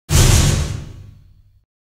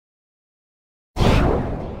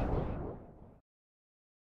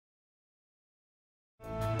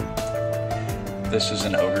This is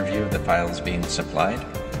an overview of the files being supplied.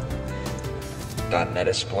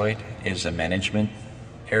 DotNetaSploit is a management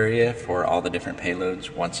area for all the different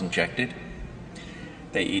payloads once injected.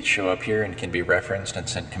 They each show up here and can be referenced and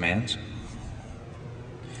sent commands.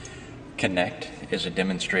 Connect is a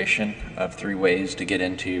demonstration of 3 ways to get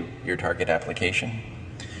into your target application.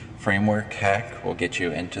 Framework hack will get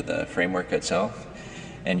you into the framework itself.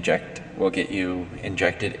 Inject will get you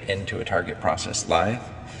injected into a target process live.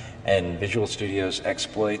 And Visual Studio's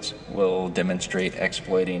exploits will demonstrate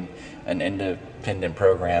exploiting an independent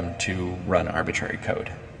program to run arbitrary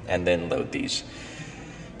code and then load these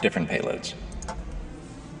different payloads.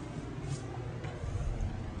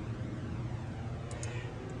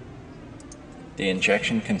 The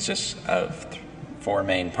injection consists of 4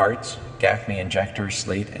 main parts: GACME injector,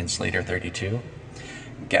 Slate, and Slater32.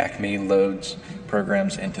 GACME loads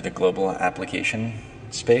programs into the global application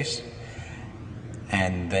space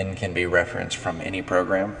and then can be referenced from any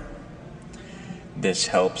program. This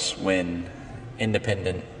helps when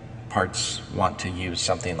independent parts want to use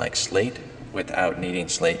something like Slate without needing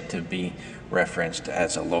Slate to be referenced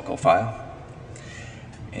as a local file.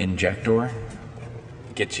 Injector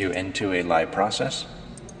gets you into a live process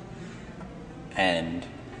and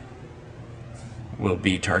will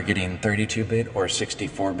be targeting 32-bit or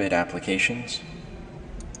 64-bit applications.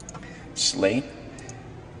 Slate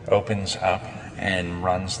opens up and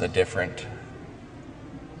runs the different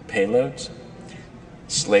payloads.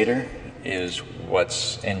 Slater is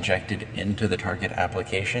what's injected into the target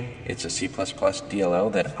application. It's a C++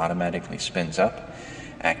 DLL that automatically spins up,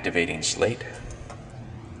 activating Slate.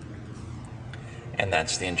 And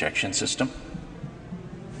that's the injection system.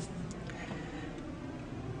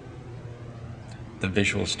 The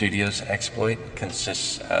Visual Studio's exploit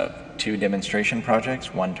consists of 2 demonstration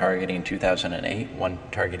projects, one targeting 2008, one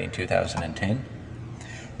targeting 2010.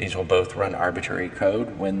 These will both run arbitrary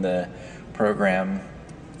code when the program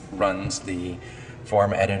runs the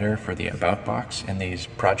form editor for the About box in these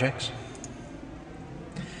projects.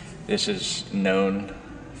 This is a known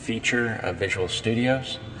feature of Visual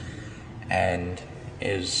Studio's and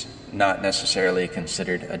is not necessarily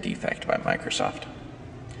considered a defect by Microsoft.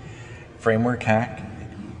 Framework hack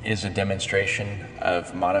is a demonstration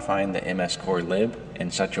of modifying the MS Core lib in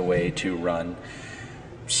such a way to run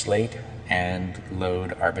Slate and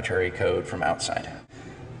load arbitrary code from outside.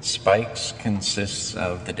 Spikes consists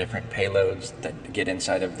of the different payloads that get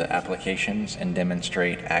inside of the applications and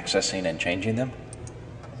demonstrate accessing and changing them.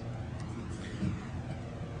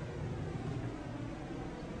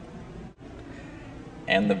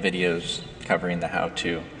 And the videos covering the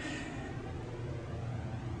how-to.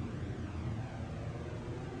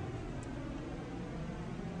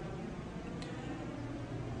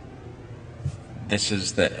 This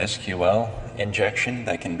is the SQL injection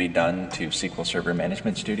that can be done to SQL Server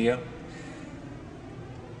Management Studio.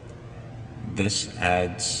 This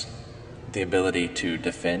adds the ability to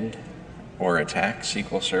defend or attack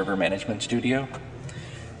SQL Server Management Studio.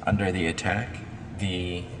 Under the attack,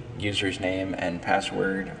 the user's name and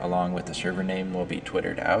password along with the server name will be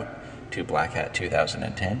twittered out to Blackhat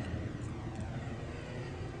 2010,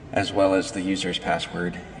 as well as the user's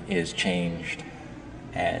password is changed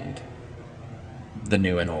and the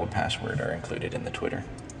new and old password are included in the Twitter.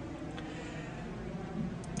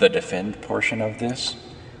 The defend portion of this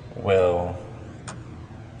will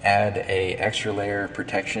add an extra layer of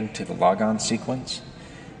protection to the logon sequence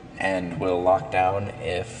and will lock down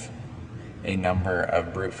if a number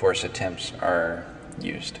of brute force attempts are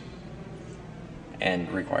used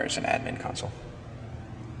and requires an admin console.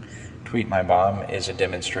 Tweet My Bomb is a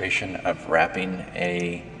demonstration of wrapping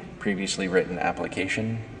a previously written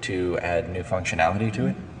application to add new functionality to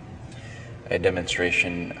it. A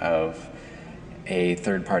demonstration of a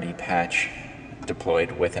third-party patch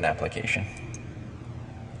deployed with an application.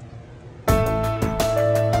 And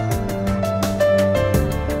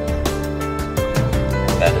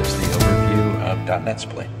that is the overview of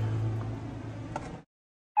DotNetSploit.